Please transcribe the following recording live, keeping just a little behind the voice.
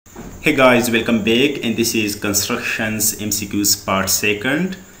Hey guys, welcome back, and this is constructions MCQs part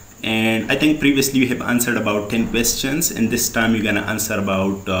 2, and I think previously we have answered about 10 questions, and this time we're gonna answer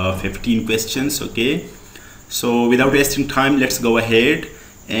about 15 questions. Okay, so without wasting time, let's go ahead,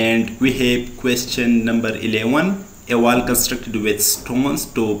 and we have question number 11. A wall constructed with stones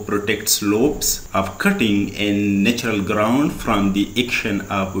to protect slopes of cutting in natural ground from the action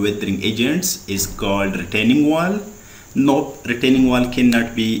of weathering agents is called retaining wall. Nope, retaining wall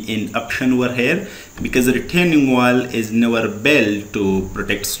cannot be in option over here, because retaining wall is never built to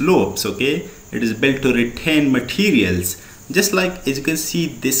protect slopes. Okay, it is built to retain materials, just like as you can see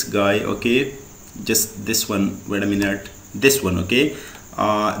this guy. Okay, just this one, wait a minute, this one. Okay,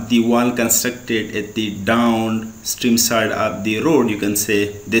 the wall constructed at the downstream side of the road, you can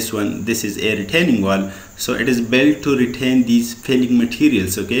say this one, this is a retaining wall. So it is built to retain these failing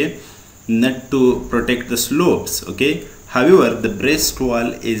materials, okay, not to protect the slopes. Okay, however, the breast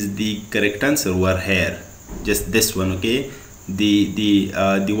wall is the correct answer over here, just this one. Okay,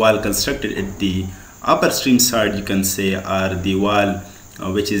 the wall constructed at the upper stream side, you can say, or the wall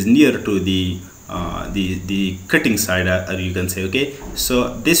which is near to the cutting side, or you can say. Okay,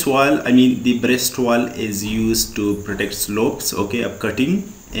 so this wall, I mean the breast wall, is used to protect slopes, okay, of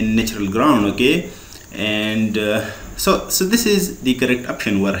cutting in natural ground. Okay, and so this is the correct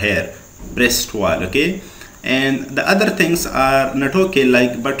option over here, breast wall. Okay, and the other things are not okay,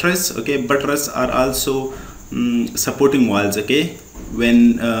 like buttress. Okay, buttress are also supporting walls. Okay,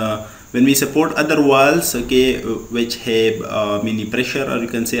 when we support other walls, okay, which have many pressure, or you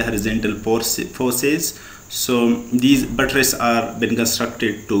can say horizontal forces, so these buttress are been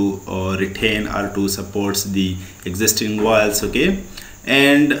constructed to retain or to support the existing walls. Okay,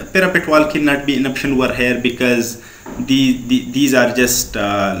 and parapet wall cannot be an option over here, because these are just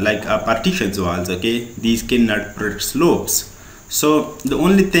like partitions walls. Okay, these cannot protect slopes. So the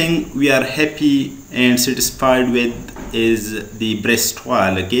only thing we are happy and satisfied with is the breast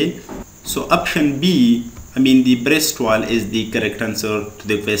wall. Okay, so option B, I mean the breast wall, is the correct answer to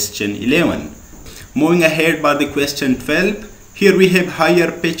the question 11. Moving ahead by the question 12, here we have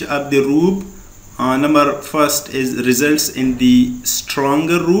higher pitch of the roof. Number first is results in the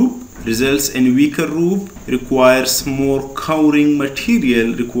stronger roof, results in weaker roof, requires more covering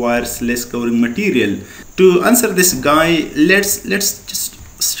material, requires less covering material. To answer this guy, let's just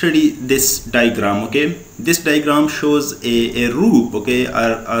study this diagram. Okay, this diagram shows a roof, okay,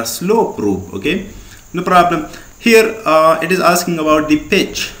 or a slope roof. Okay, no problem. Here it is asking about the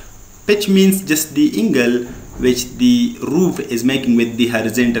pitch. Pitch means just the angle which the roof is making with the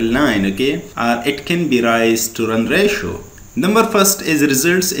horizontal line. Okay, it can be rise to run ratio. Number first is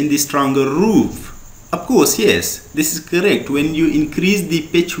results in the stronger roof. Of course, yes, this is correct. When you increase the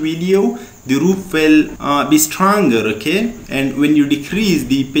pitch value, the roof will be stronger. Okay, and when you decrease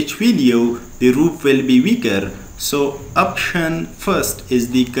the pitch value, the roof will be weaker. So option first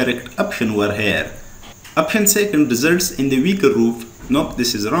is the correct option over here. Option second, results in the weaker roof. Nope,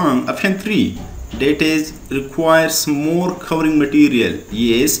 this is wrong. Option 3, that is requires more covering material.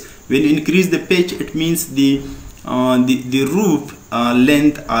 Yes, when you increase the pitch, it means the roof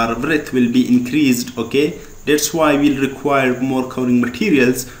length or breadth will be increased. Okay, that's why we'll require more covering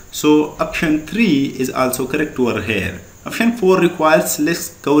materials. So option 3 is also correct over here. Option 4 requires less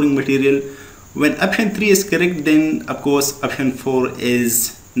covering material. When option 3 is correct, then of course option 4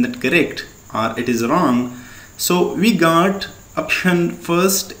 is not correct, or it is wrong. So we got option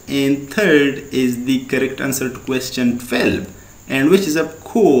first and third is the correct answer to question 12, and which is of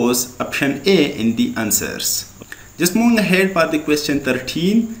course option A in the answers. Just moving ahead for the question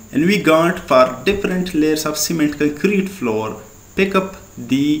 13, and we got for different layers of cement concrete floor, pick up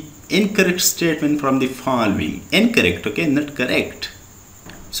the incorrect statement from the following. Incorrect, okay, not correct.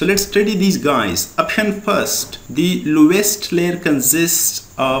 So let's study these guys. Option first, the lowest layer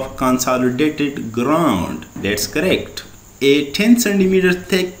consists of consolidated ground. That's correct. A 10 centimeter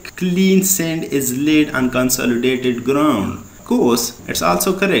thick clean sand is laid on consolidated ground. Of course, it's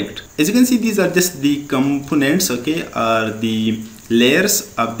also correct. As you can see, these are just the components, okay, or the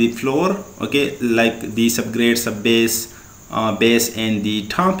layers of the floor, okay, like the subgrade, subbase, base, and the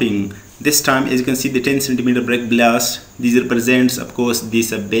topping. This time, as you can see, the 10 centimeter brick blast, these represents of course the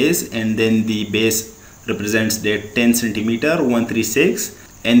subbase, and then the base represents that 10 centimeter 136,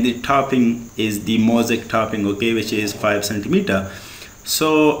 and the topping is the mosaic topping, okay, which is 5 centimeter.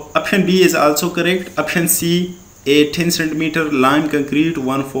 So option B is also correct. Option C, a 10 centimeter lime concrete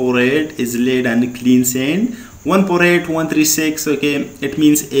 148 is laid on clean sand. 148 136, okay, it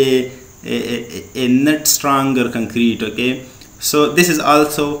means a not stronger concrete. Okay, so this is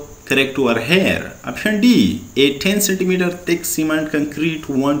also correct over here? Option D, a 10 centimeter thick cement concrete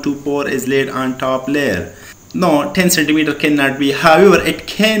 1-4 is laid on top layer. No, 10 centimeter cannot be. However, it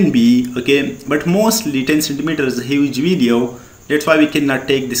can be, okay, but mostly 10 centimeter is a huge video. That's why we cannot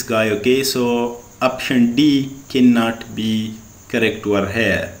take this guy, okay. So option D cannot be correct over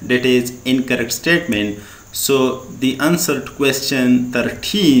here. That is incorrect statement. So the answer to question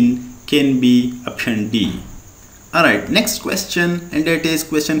 13 can be option D. Alright, next question, and that is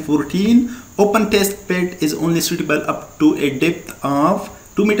question 14. Open test pit is only suitable up to a depth of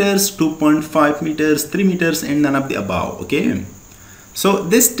 2 meters, 2.5 meters, 3 meters, and none of the above. Okay, so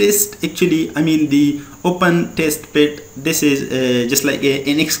this test actually, I mean the open test pit, this is just like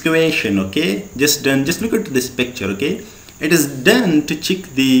an excavation. Okay, just done. Just look at this picture. Okay, it is done to check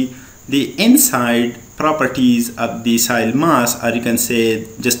the inside properties of the soil mass, or you can say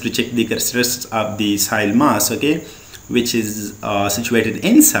just to check the characteristics of the soil mass, okay, which is situated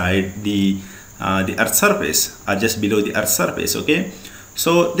inside the earth surface or just below the earth surface. Okay,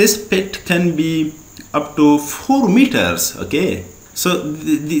 so this pit can be up to 4 meters. Okay, so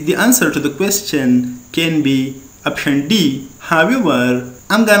the answer to the question can be option D. However,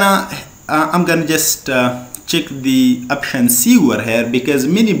 I'm gonna just check the option C over here, because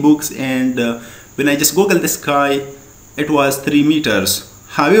many books and when I just googled this guy, it was 3 meters.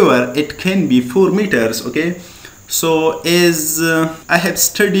 However, it can be 4 meters. Okay, so as I have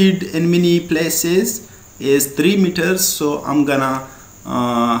studied in many places is 3 meters, so I'm gonna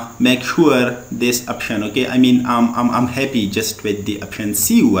make sure this option. Okay, I mean I'm happy just with the option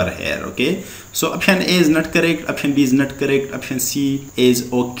C over here. Okay, so option A is not correct, option B is not correct, option C is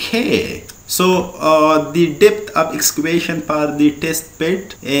okay. So the depth of excavation for the test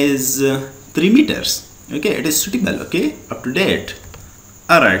pit is 3 meters. Okay, it is suitable. Okay, up to date.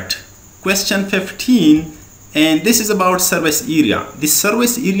 Alright, question 15, and this is about service area. The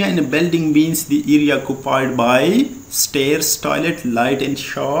service area in a building means the area occupied by stairs, toilet, light, and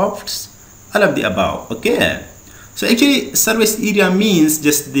shafts, all of the above. Okay, so actually service area means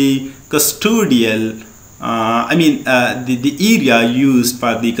just the custodial the area used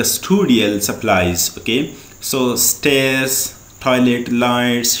for the custodial supplies. Okay, so stairs, toilet,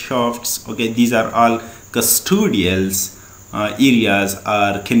 lights, shafts, okay, these are all custodials areas,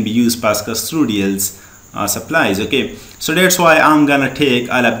 or can be used for custodials supplies. Okay, so that's why I'm gonna take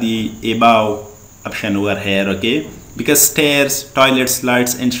all of the above option over here. Okay, because stairs, toilets,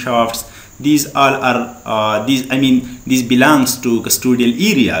 lights, and shafts, these all are these belongs to custodial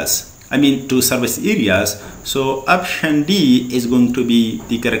areas, to service areas. So option D is going to be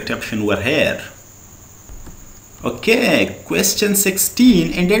the correct option over here. Okay, question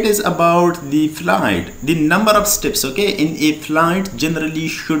 16, and that is about the flight. The number of steps, okay, in a flight generally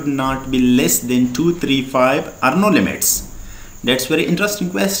should not be less than 2, 3, 5, or no limits. That's very interesting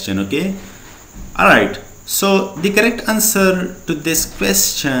question. Okay, alright, so the correct answer to this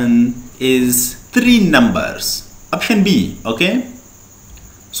question is 3 numbers, option B. Okay,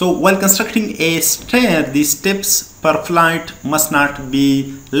 so while constructing a stair, the steps per flight must not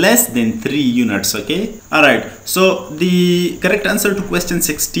be less than 3 units. Okay, alright, so the correct answer to question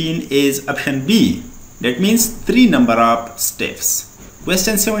 16 is option B. That means 3 number of steps.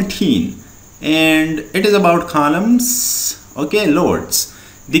 Question 17, and it is about columns. Okay, loads.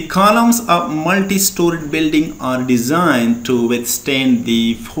 The columns of multi-storied building are designed to withstand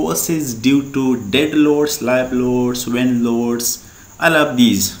the forces due to dead loads, live loads, wind loads, all of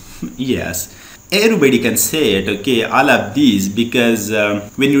these. Yes, everybody can say it. Okay, all of these, because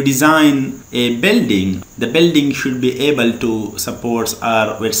when you design a building, the building should be able to support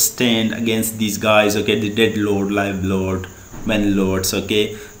or withstand against these guys. Okay, the dead load, live load, wind loads.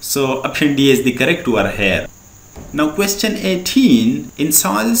 Okay, so option D is the correct over here. Now question 18, in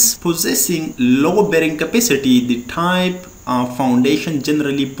soils possessing low bearing capacity, the type of foundation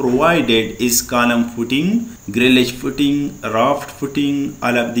generally provided is column footing, grillage footing, raft footing,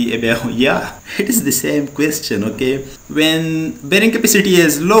 all of the above. Yeah, it is the same question. Okay, when bearing capacity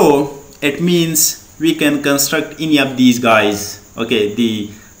is low, it means we can construct any of these guys. Okay, the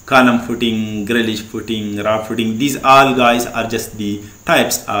column footing, grillage footing, raft footing, these all guys are just the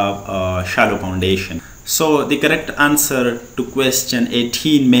types of shallow foundation. So the correct answer to question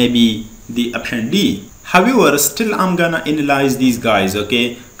 18 may be the option D. However, still I'm gonna analyze these guys.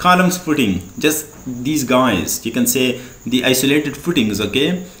 Okay, columns footing, just these guys, you can say the isolated footings.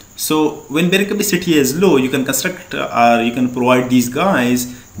 Okay, so when bearing capacity is low, you can construct or you can provide these guys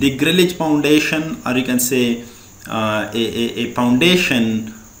the grillage foundation, or you can say a foundation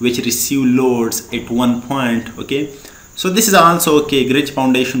which receive loads at one point. Okay, so this is also okay. Grillage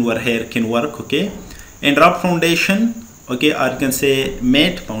foundation over here can work. Okay, and raft foundation, okay, or you can say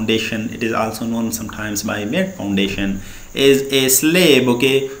mat foundation, it is also known sometimes by mat foundation, is a slab,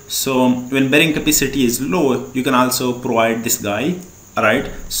 okay. So when bearing capacity is low, you can also provide this guy. All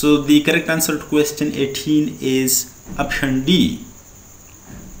right, so the correct answer to question 18 is option D.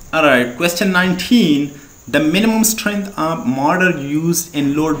 All right, question 19, the minimum strength of mortar used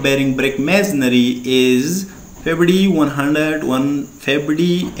in load bearing brick masonry is 50, 100,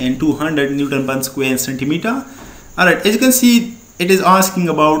 150 and 200 Newton per square centimeter. All right, as you can see, it is asking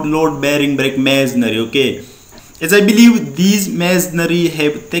about load bearing brick masonry, okay. As I believe these masonry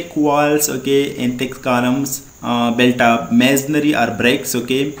have thick walls, okay, and thick columns, built up masonry or bricks,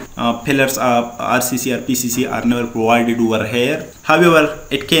 okay. Pillars of RCC or PCC are never provided over here. However,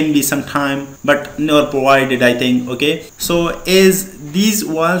 it can be sometime, but never provided, I think, okay. So as these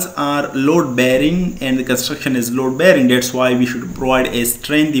walls are load bearing and the construction is load bearing, that's why we should provide a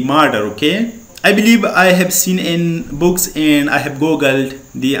strength mortar, okay. I believe I have seen in books and I have googled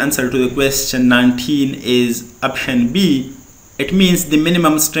the answer to the question 19 is option B. It means the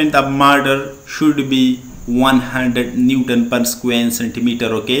minimum strength of mortar should be 100 Newton per square centimeter,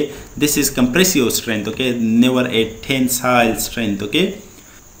 okay. This is compressive strength, okay, never a tensile strength, okay.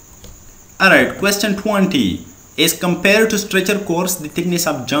 Alright, question 20. As compared to structure course, the thickness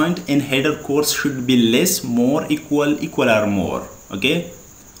of joint in header course should be less, more, equal or more, okay.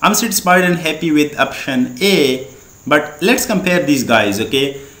 I'm satisfied and happy with option A, but let's compare these guys,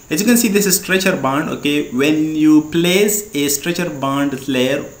 okay. As you can see, this is stretcher bond, okay. When you place a stretcher bond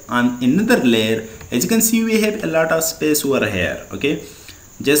layer on another layer, as you can see, we have a lot of space over here, okay.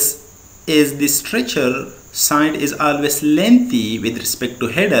 Just as the stretcher side is always lengthy with respect to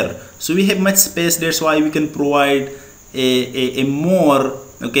header, so we have much space, that's why we can provide a more,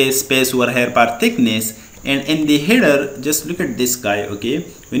 okay, space over here per thickness. And in the header, just look at this guy, okay.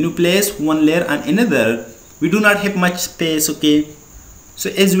 When you place one layer on another, we do not have much space, okay. So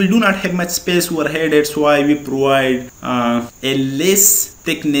as we do not have much space over here, that's why we provide a less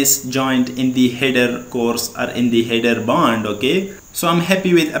thickness joint in the header course or in the header bond, okay. So I'm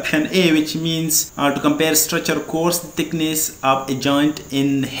happy with option A, which means to compare structure course, the thickness of a joint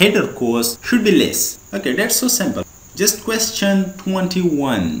in header course should be less. Okay, that's so simple. Just question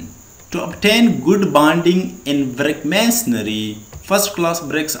 21. To obtain good bonding in brick masonry, first class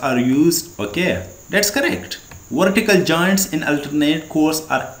bricks are used, okay, that's correct. Vertical joints in alternate course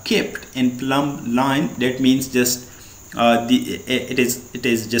are kept in plumb line, that means just it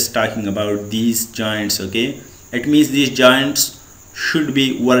is just talking about these joints, okay. It means these joints should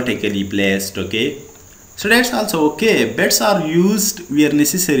be vertically placed, okay. So that's also okay. Beds are used where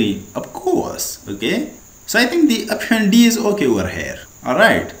necessary, of course, okay. So I think the option D is okay over here. All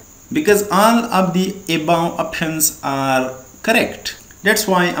right, because all of the above options are correct, that's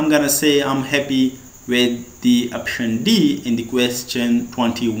why I'm gonna say I'm happy with the option D in the question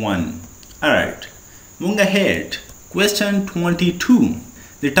 21. Alright, moving ahead. Question 22.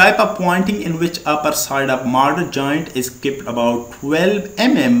 The type of pointing in which upper side of mortar joint is kept about 12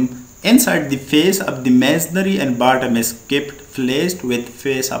 mm inside the face of the masonry and bottom is kept fleshed with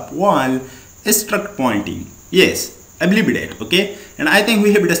face of wall is struct pointing. Yes, I believe that, okay. And I think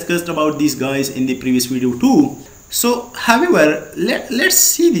we have discussed about these guys in the previous video too. So however, let's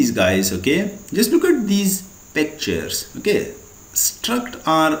see these guys, okay. Just look at these pictures, okay. Struct,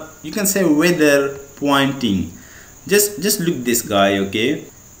 or you can say weather pointing. Just look this guy, okay.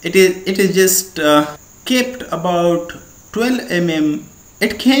 It is just kept about 12 mm.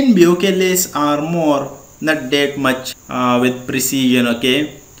 It can be, okay, less or more, not that much with precision,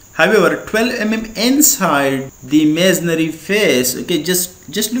 okay. However, 12 mm inside the masonry face, okay.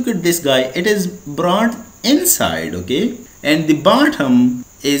 Just look at this guy. It is brought inside, okay, and the bottom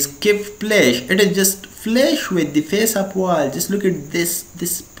is kept flush. It is just flush with the face of wall. Just look at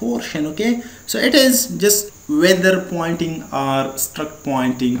this portion, okay. So it is just weather pointing or struct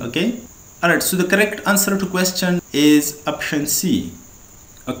pointing, okay. Alright, so the correct answer to question is option C.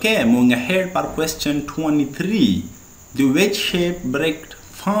 Okay, moving ahead for question 23. The wedge shaped brick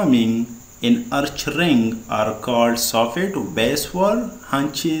forming in arch ring are called soffit, base wall,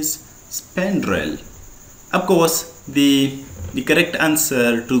 hunches, spandrel. Of course, the correct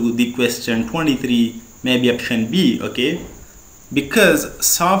answer to the question 23 may be option B, okay, because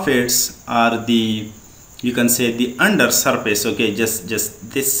soffits are the, you can say, the under surface, okay, just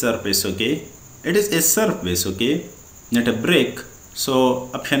this surface, okay. It is a surface, okay, not a brick. So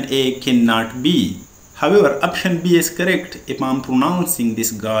option A cannot be. However, option B is correct if I'm pronouncing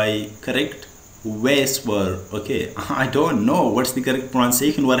this guy correct. Westward, okay. I don't know what's the correct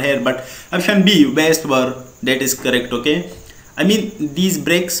pronunciation over here, but option B, westward, that is correct, okay. I mean these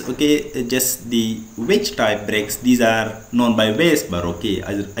bricks, okay, just the which type bricks, these are known by Vesper, okay,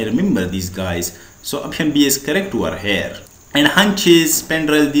 I remember these guys. So option B is correct over here. And hunches,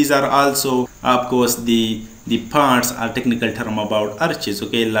 spandrel, these are also of course the parts are technical term about arches,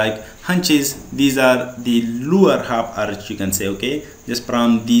 okay, like hunches, these are the lower half arch, you can say, okay, just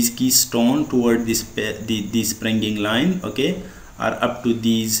from these keystone toward this the springing line, okay, or up to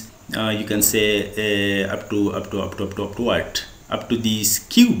these you can say up to what, up to these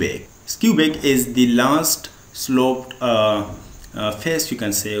cubic. Cubic is the last sloped face, you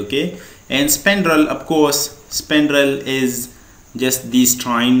can say, okay. And spandrel, of course, spandrel is just these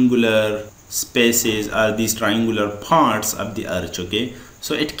triangular spaces or these triangular parts of the arch, okay.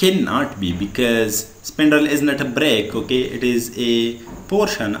 So it cannot be, because spandrel is not a brick, okay, it is a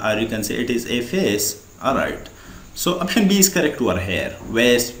portion, or you can say it is a face. All right, so option B is correct over here,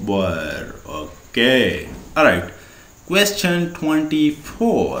 westward, okay. All right, question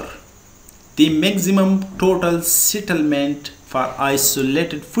 24. The maximum total settlement for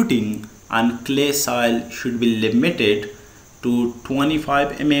isolated footing on clay soil should be limited to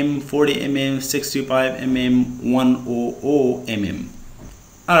 25 mm, 40 mm, 65 mm, 100 mm.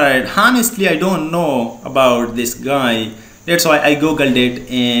 Alright, honestly I don't know about this guy, that's why I googled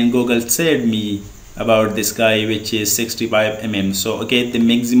it, and Google said me about this guy, which is 65 mm. So okay, the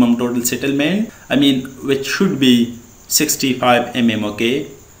maximum total settlement, I mean, which should be 65 mm, okay.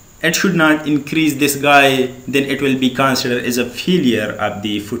 It should not increase this guy, then it will be considered as a failure of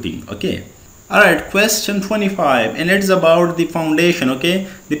the footing, okay. Alright, question 25, and it's about the foundation, okay.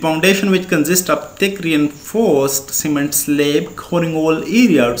 The foundation, which consists of thick reinforced cement slab covering all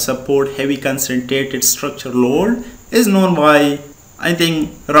area to support heavy concentrated structural load, is known by, I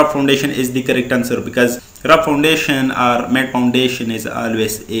think rough foundation is the correct answer, because rough foundation or mat foundation is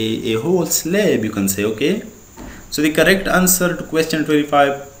always a whole slab, you can say, okay. So the correct answer to question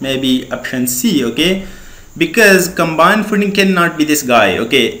 25 may be option C, okay, because combined footing cannot be this guy,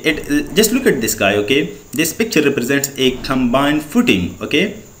 okay. It just look at this guy, okay. This picture represents a combined footing,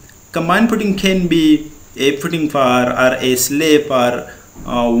 okay. Combined footing can be a footing for or a slab for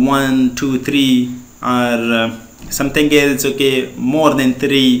 1, 2, 3 or something else, okay, more than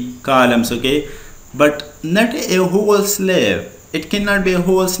 3 columns, okay, but not a whole slab. It cannot be a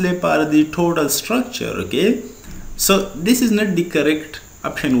whole slab for the total structure, okay. So this is not the correct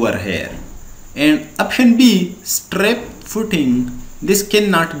option over here. And option B, strap footing, this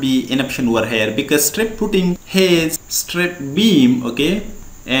cannot be an option over here, because strap footing has strap beam, okay,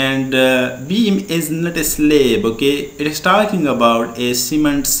 and beam is not a slab, okay. It is talking about a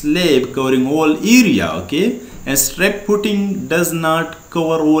cement slab covering all area, okay, and strap footing does not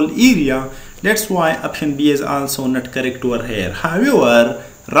cover all area. That's why option B is also not correct over here. However,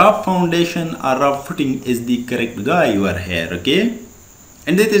 rough foundation or rough footing is the correct guy over here, okay.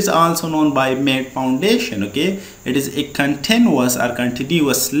 And this is also known by mat foundation, okay. It is a continuous or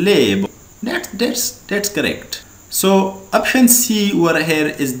continuous slab. That's correct. So option C over here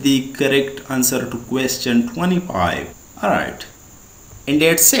is the correct answer to question 25. Alright, and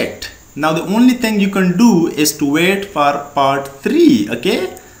that's it. Now the only thing you can do is to wait for part 3,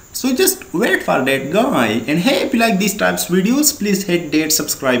 okay. So just wait for that guy. And hey, if you like these types of videos, please hit that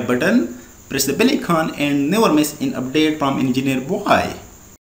subscribe button, press the bell icon, and never miss an update from Engineer Boy.